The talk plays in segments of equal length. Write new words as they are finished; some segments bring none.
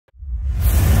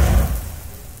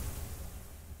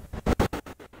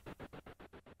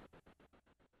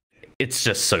it's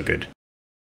just so good.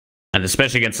 And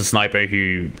especially against a sniper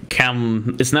who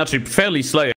is naturally fairly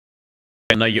slow.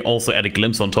 And now you also add a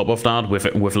glimpse on top of that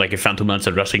with like a Phantom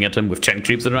Lancer rushing at him with 10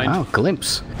 creeps around. Wow,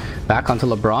 glimpse. Back onto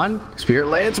LeBron. Spirit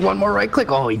lands, one more right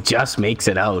click. Oh, he just makes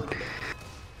it out.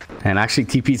 And actually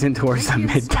TP's in towards the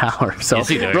mid tower. So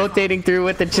yes, rotating through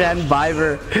with the Chen.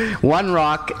 Biver, one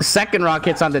rock. Second rock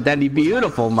hits on the Dendi.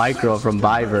 Beautiful micro from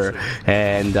Biver.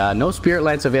 And no Spirit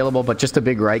Lance available, but just a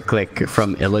big right click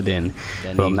from Illidan.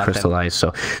 Being crystallized.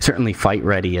 So certainly fight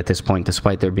ready at this point,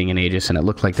 despite there being an Aegis. And it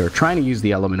looked like they were trying to use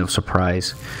the element of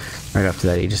surprise. Right after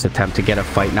that, Aegis attempt to get a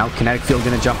fight. Now Kinetic Field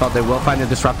going to jump out. They will find the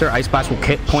Disruptor. Ice Blast will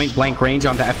hit point blank range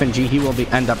onto FNG. He will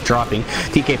end up dropping.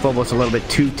 TK Phobos a little bit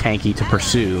too tanky to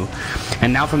pursue.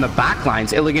 And now from the back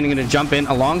lines, Illigan going to jump in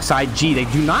alongside G. They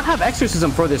do not have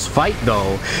Exorcism for this fight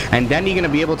though. And Dendi going to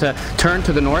be able to turn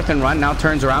to the north and run. Now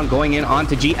turns around going in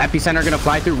onto G. Epicenter going to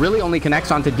fly through. Really only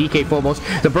connects onto DK Phobos.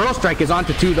 The Burrow Strike is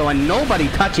onto 2 though, and nobody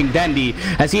touching Dendi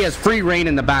as he has free reign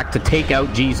in the back to take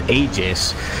out G's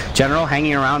Aegis. General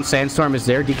hanging around. Sandstorm is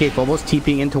there. DK Phobos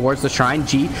TPing in towards the shrine.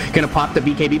 G gonna pop the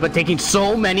BKB, but taking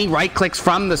so many right clicks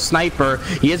from the sniper.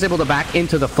 He is able to back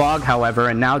into the fog, however,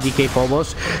 and now DK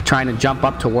Phobos trying to jump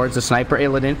up towards the sniper.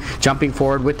 Illidan jumping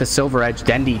forward with the Silver Edge.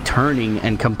 Dendi turning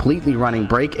and completely running.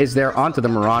 Break is there onto the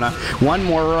Mirana. One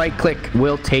more right click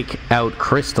will take out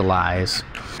Crystallize.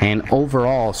 And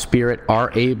overall, Spirit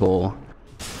are able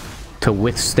to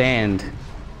withstand.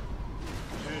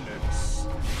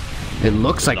 It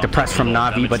looks like the press from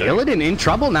Navi, but Illidan in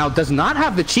trouble now, does not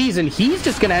have the cheese, and he's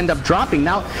just going to end up dropping.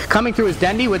 Now, coming through is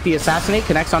Dendi with the Assassinate,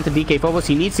 connects onto DK Phobos.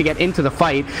 He needs to get into the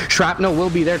fight. Shrapnel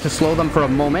will be there to slow them for a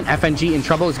moment. FNG in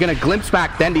trouble is going to glimpse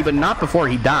back Dendi, but not before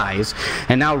he dies.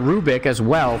 And now Rubik as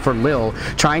well for Lil,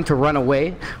 trying to run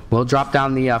away. Will drop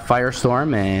down the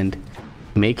Firestorm and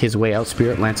make his way out.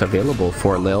 Spirit Lance available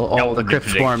for Lil. Oh, the Crypt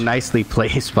Swarm nicely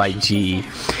placed by G.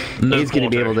 He's going to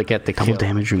be able to get the double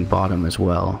damage ring bottom as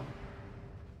well.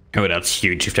 Oh, that's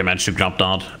huge if they manage to grab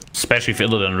that, especially if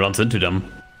Illidan runs into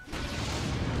them.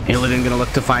 Illidan gonna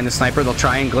look to find the sniper. They'll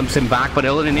try and glimpse him back, but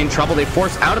Illidan in trouble. They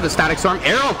force out of the Static Storm.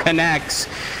 Arrow connects,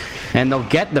 and they'll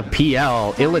get the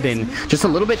PL. Illidan just a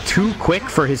little bit too quick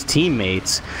for his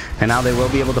teammates, and now they will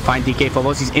be able to find DK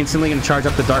Phobos. He's instantly gonna charge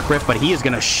up the Dark Rift, but he is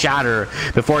gonna shatter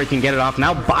before he can get it off.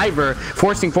 Now Biver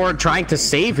forcing forward, trying to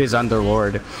save his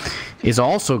Underlord, is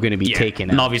also gonna be taken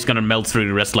out. Navi's gonna melt through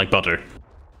the rest like butter.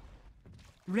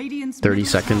 30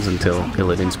 seconds until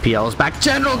Illidan's PL is back.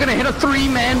 General gonna hit a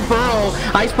 3-man burrow.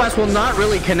 Ice Blast will not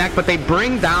really connect, but they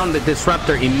bring down the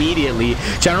Disruptor immediately.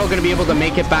 General gonna be able to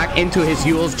make it back into his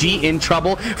Yules. G in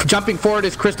trouble. Jumping forward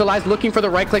is Crystallized, looking for the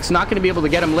right clicks, not gonna be able to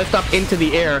get him. Lift up into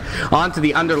the air onto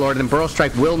the Underlord, and Burrow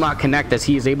Strike will not connect as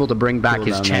he is able to bring back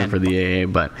his Chen for the AA,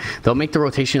 but they'll make the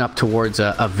rotation up towards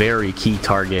a very key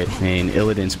target in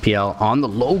Illidan's PL on the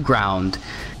low ground.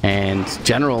 And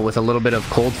General with a little bit of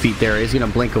cold feet there is going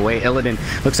to blink away. Illidan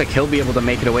looks like he'll be able to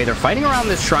make it away. They're fighting around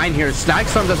this shrine here. Static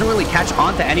Storm doesn't really catch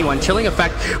onto anyone. Chilling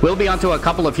Effect will be onto a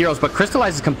couple of heroes, but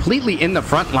Crystallize is completely in the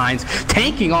front lines,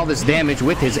 tanking all this damage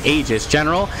with his Aegis.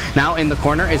 General now in the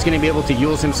corner is going to be able to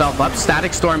Yules himself up.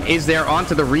 Static Storm is there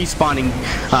onto the respawning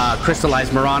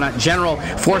Crystallized Mirana. General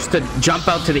forced to jump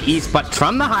out to the east, but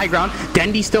from the high ground,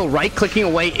 Dendi still right-clicking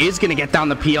away is going to get down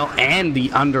the PL and the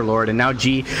Underlord. And now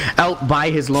G out by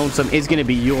his Lonesome is going to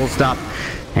be Yulesed up.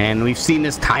 And we've seen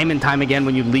this time and time again.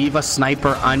 When you leave a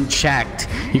sniper unchecked,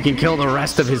 you can kill the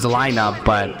rest of his lineup,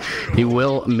 but he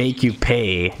will make you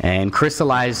pay. And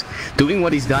Crystallize doing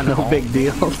what he's done, no big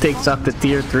deal. Takes up the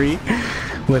tier 3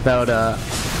 without a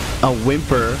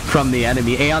whimper from the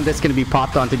enemy. Aeon Disc going to be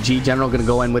popped onto G. General going to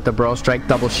go in with the Burrow Strike.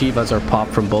 Double Shivas are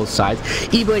popped from both sides.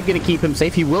 E-Blade going to keep him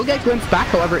safe. He will get glimpsed back,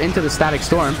 however, into the Static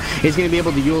Storm. Is going to be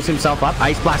able to Yules himself up.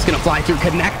 Ice Blast going to fly through.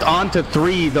 Connect onto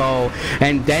 3, though.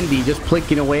 And Dendi just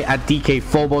plinking away at DK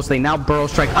Phobos. They now Burrow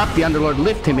Strike up the Underlord,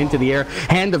 lift him into the air.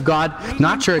 Hand of God.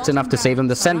 Not sure it's enough to save him.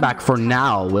 The send back for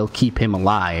now will keep him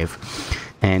alive.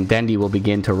 And Dendi will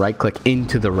begin to right-click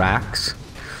into the racks.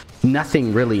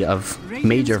 Nothing really of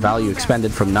major value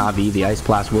expended from Navi. The Ice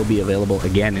Blast will be available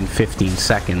again in 15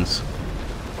 seconds.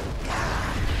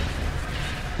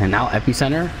 And now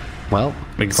Epicenter, well,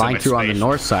 flying through on the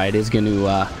north side is going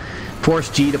to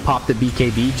force G to pop the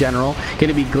BKB. General going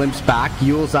to be glimpsed back.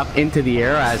 Yules up into the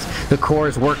air as the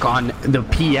cores work on the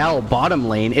PL bottom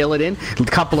lane. Illidan, a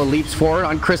couple of leaps forward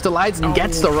on Crystallized and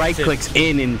gets the right clicks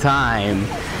in time.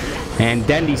 And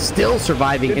Dendi still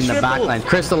surviving in the backline.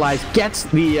 Crystallized gets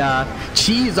the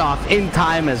cheese off in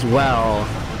time as well.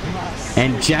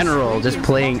 And General just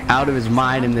playing out of his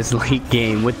mind in this late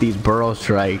game with these Burrow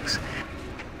Strikes.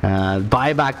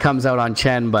 Buyback comes out on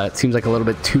Chen, but it seems like a little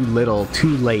bit too little,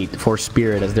 too late for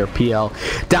Spirit as their PL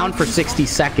down for 60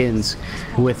 seconds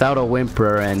without a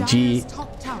whimper, and G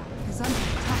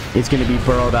is going to be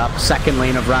burrowed up. Second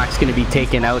lane of Rack's going to be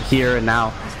taken out here, and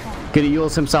now going to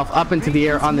Yules himself up into the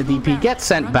air on the DP, gets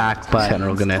sent back, but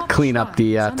General going to clean up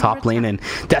the top lane, and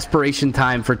desperation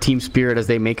time for Team Spirit as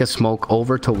they make a smoke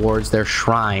over towards their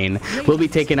shrine. Will be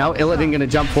taken out. Illidan going to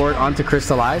jump forward onto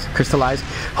Crystallize. Crystallize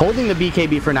holding the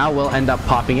BKB for now, will end up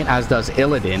popping it, as does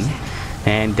Illidan.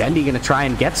 And Dendi going to try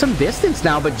and get some distance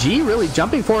now, but G really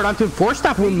jumping forward onto him. Force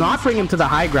Staff will not bring him to the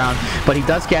high ground, but he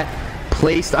does get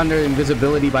placed under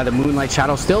invisibility by the Moonlight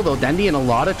Shadow. Still though, Dendi in a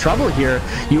lot of trouble here.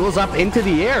 Yules up into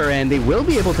the air, and they will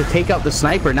be able to take out the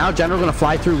sniper. Now General going to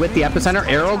fly through with the epicenter.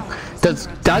 Arrow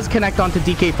does connect onto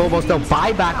DK Phobos. They'll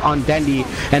buy back on Dendi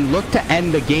and look to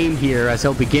end the game here as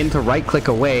he'll begin to right click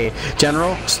away.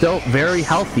 General still very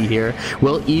healthy here.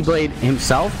 Will E-Blade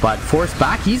himself, but forced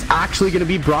back. He's actually going to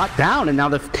be brought down, and now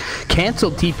the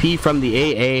canceled TP from the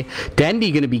AA.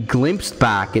 Dendi going to be glimpsed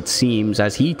back, it seems,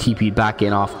 as he TP'd back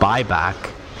in off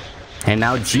buyback. And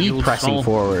now G pressing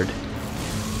forward.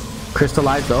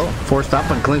 Crystallized though, forced up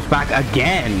and glimpsed back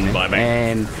again.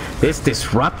 And this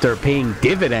disruptor paying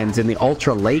dividends in the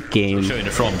ultra late game. Showing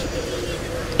the front.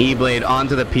 E-Blade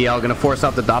onto the PL, gonna force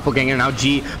out the doppelganger. Now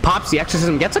G pops the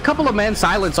exorcism, gets a couple of men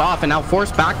silence off, and now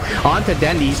forced back onto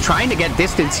Dendi. He's trying to get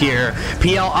distance here.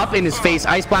 PL up in his face.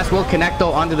 Ice Blast will connect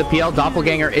though onto the PL.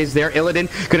 Doppelganger is there. Illidan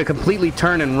gonna completely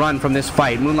turn and run from this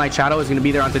fight. Moonlight Shadow is gonna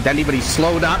be there onto Dendi, but he's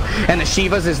slowed up, and the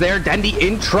Shivas is there. Dendi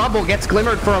in trouble, gets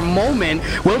glimmered for a moment,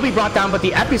 will be brought down, but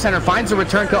the epicenter finds a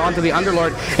return kill onto the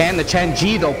Underlord and the Chen.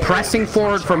 G though pressing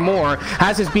forward for more.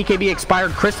 Has his BKB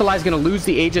expired. Crystallize gonna lose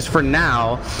the Aegis for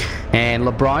now. And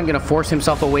LeBron gonna force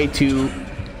himself away to,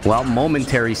 well,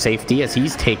 momentary safety as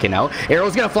he's taken out.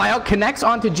 Arrow's gonna fly out, connects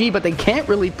onto G, but they can't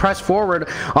really press forward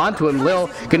onto him. Lil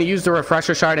gonna use the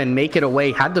refresher shard and make it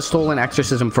away. Had the stolen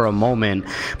exorcism for a moment,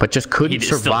 but just couldn't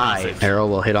survive. Arrow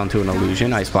will hit onto an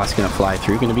illusion. Ice Blast gonna fly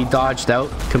through, gonna be dodged out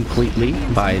completely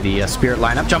by the Spirit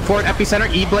lineup. Jump forward, epicenter,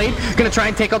 E-Blade gonna try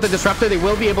and take out the disruptor. They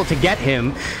will be able to get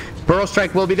him. Burrow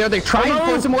Strike will be there. They try and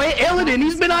force him away. Illidan,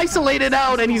 he's been isolated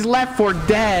out, and he's left for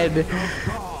dead.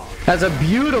 That's a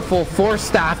beautiful Force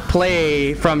Staff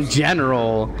play from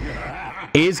General.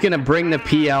 Is going to bring the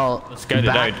PL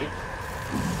back.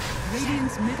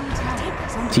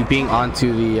 TPing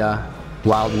onto the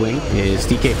Wild Wing is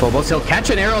DK Phobos. He'll catch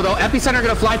an arrow though. Epicenter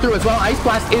gonna fly through as well. Ice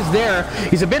Blast is there.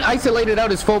 He's a bit isolated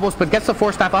out as Phobos, but gets the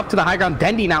Force Staff up to the high ground.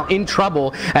 Dendi now in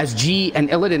trouble as G and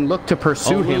Illidan look to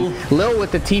pursue him. Lil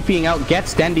with the TPing out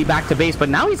gets Dendi back to base, but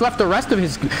now he's left the rest of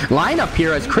his lineup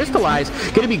here as Crystallize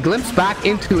gonna be glimpsed back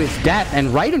into his death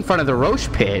and right in front of the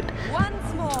Roche pit.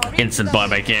 Instant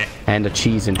buyback, yeah. And a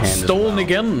cheese in hand. Stolen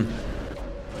again.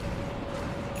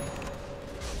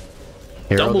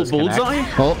 Double bullseye.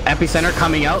 Oh, epicenter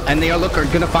coming out, and they are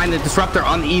gonna find the disruptor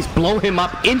on the east, blow him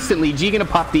up instantly. G gonna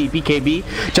pop the BKB,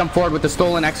 jump forward with the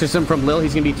stolen exorcism from Lil.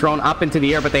 He's gonna be thrown up into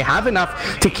the air, but they have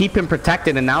enough to keep him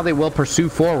protected, and now they will pursue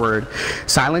forward.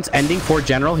 Silence ending for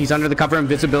General. He's under the cover of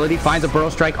invisibility, finds a Burrow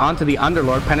Strike onto the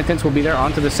Underlord. Penitence will be there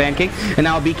onto the Sand King, and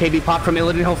now a BKB pop from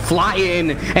Illidan. He'll fly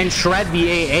in and shred the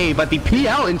AA, but the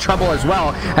PL in trouble as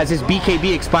well as his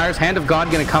BKB expires. Hand of God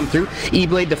gonna come through.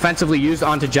 E-Blade defensively used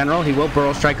onto General. He will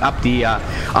Burrow Strike up the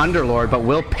Underlord, but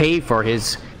will pay for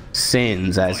his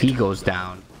sins as he goes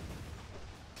down.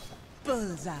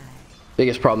 Bullseye.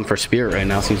 Biggest problem for Spirit right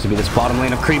now seems to be this bottom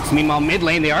lane of creeps. Meanwhile, mid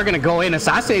lane, they are going to go in.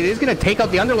 Assassinate is going to take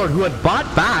out the Underlord, who had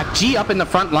bought back. G up in the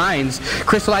front lines.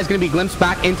 Crystallize going to be glimpsed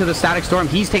back into the Static Storm.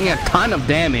 He's taking a ton of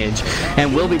damage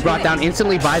and will be brought down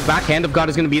instantly. Buys back. Hand of God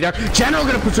is going to be there. General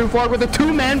going to pursue forward with a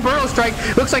two-man Burrow Strike.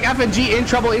 Looks like FNG in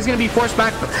trouble. Is going to be forced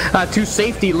back to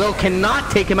safety. Lil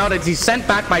cannot take him out as he's sent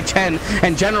back by Chen,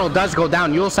 and General does go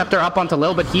down. Yule Scepter up onto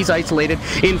Lil, but he's isolated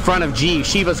in front of G.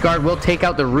 Shiva's Guard will take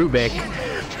out the Rubik.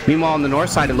 Meanwhile, on the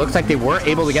north side, it looks like they were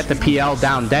able to get the PL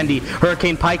down. Dendi,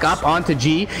 Hurricane Pike up onto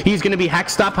G. He's going to be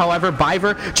hexed up, however.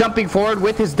 Biver jumping forward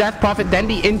with his Death Prophet.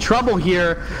 Dendi in trouble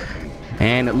here.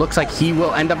 And it looks like he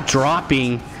will end up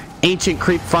dropping Ancient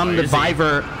Creep from the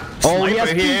Biver. Oh, he has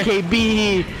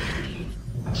BKB.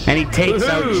 And he takes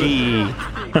out G.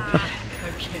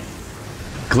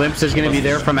 Glimpse is going to be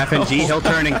there from FNG. He'll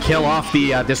turn and kill off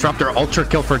the Disruptor. Ultra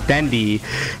kill for Dendi.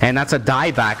 And that's a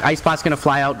dieback. Ice Blast's going to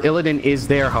fly out. Illidan is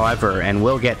there, however, and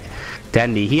will get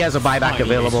Dendi. He has a buyback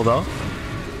available, though.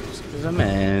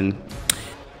 And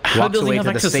walks away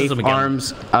to the safe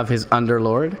arms of his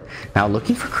Underlord. Now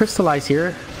looking for Crystallize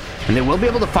here. And they will be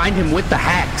able to find him with the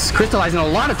Hex. Crystallize in a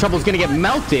lot of trouble, is going to get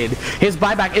melted. His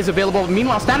buyback is available.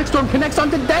 Meanwhile, Static Storm connects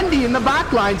onto Dendy in the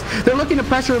back lines. They're looking to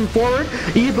pressure him forward.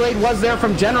 E-Blade was there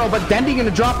from General, but Dendy going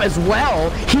to drop as well.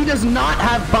 He does not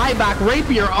have buyback.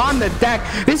 Rapier on the deck.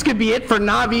 This could be it for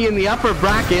Navi in the upper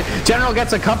bracket. General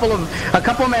gets a couple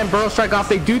man burrow strike off.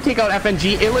 They do take out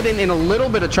FNG. Illidan in a little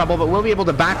bit of trouble, but will be able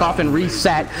to back off and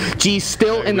reset. G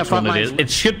still in the front line. It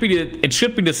should be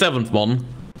the 7th one.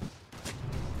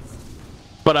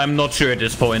 But I'm not sure at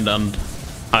this point, and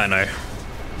I don't know.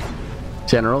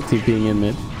 General TPing in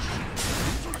mid.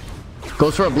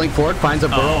 Goes for a blink forward, finds a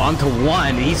burrow onto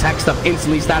one. He's hexed up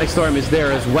instantly. Static Storm is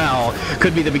there as well.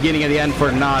 Could be the beginning of the end for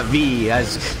Na'Vi,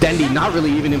 as Dendy not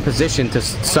really even in position to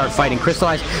start fighting.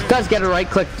 Crystallize does get a right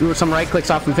click, some right clicks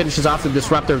off and finishes off the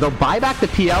Disruptor. They'll buy back the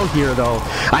PL here though.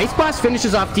 Ice Blast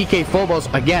finishes off DK Phobos.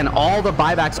 Again, all the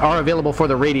buybacks are available for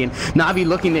the Radiant. Na'Vi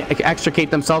looking to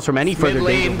extricate themselves from any further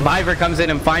danger. Biver comes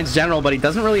in and finds General, but he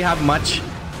doesn't really have much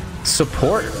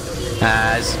support.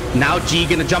 As now G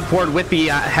gonna jump forward with the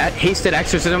hasted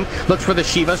exorcism, looks for the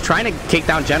Shivas, trying to take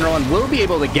down General and will be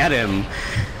able to get him.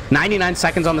 99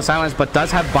 seconds on the silence, but does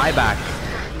have buyback.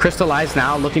 Crystallize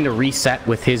now looking to reset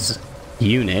with his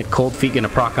unit. Cold Feet gonna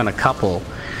proc on a couple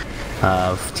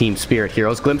of Team Spirit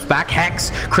heroes. Glimpse back,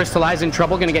 Hex, Crystallize in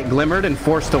trouble, gonna get glimmered and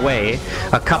forced away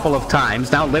a couple of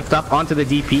times. Now lift up onto the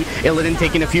DP. Illidan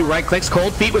taking a few right clicks.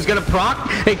 Cold Feet was gonna proc.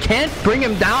 They can't bring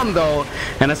him down though.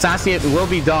 And Assassinate will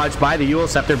be dodged by the Eul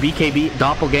Scepter. BKB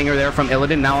Doppelganger there from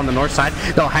Illidan now on the north side.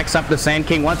 They'll hex up the Sand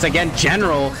King once again.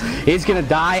 General is gonna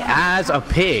die as a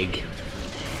pig.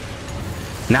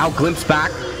 Now glimpse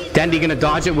back. Dendy gonna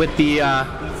dodge it with the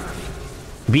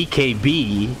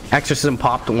BKB. Exorcism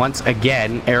popped once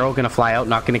again. Arrow gonna fly out,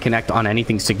 not gonna connect on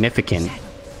anything significant.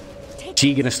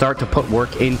 G gonna start to put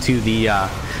work into the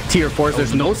tier 4s.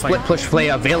 There's no split push play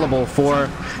available for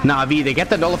Na'Vi. They get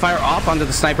the nullifier off onto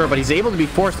the sniper, but he's able to be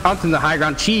forced onto the high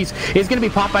ground. Cheese is gonna be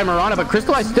popped by Mirana, but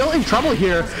Crystallize still in trouble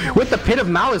here with the Pit of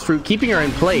Malice Root, keeping her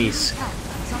in place.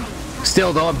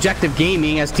 Still though, Objective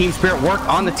Gaming as Team Spirit work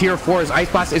on the tier 4s. Ice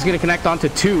Blast is going to connect onto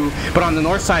 2, but on the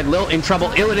north side, Lil in trouble.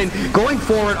 Illidan going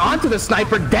forward onto the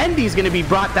sniper. Dendy's going to be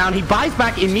brought down. He buys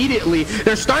back immediately.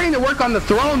 They're starting to work on the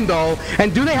throne though,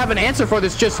 and do they have an answer for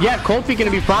this just yet? Cold Feet going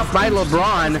to be propped by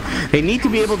LeBron. They need to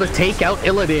be able to take out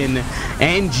Illidan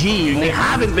and G. They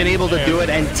haven't been able to do it,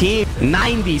 and Team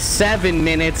 97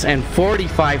 minutes and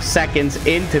 45 seconds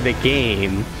into the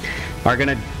game are going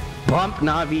to bump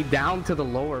Na'Vi down to the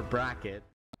lower bracket.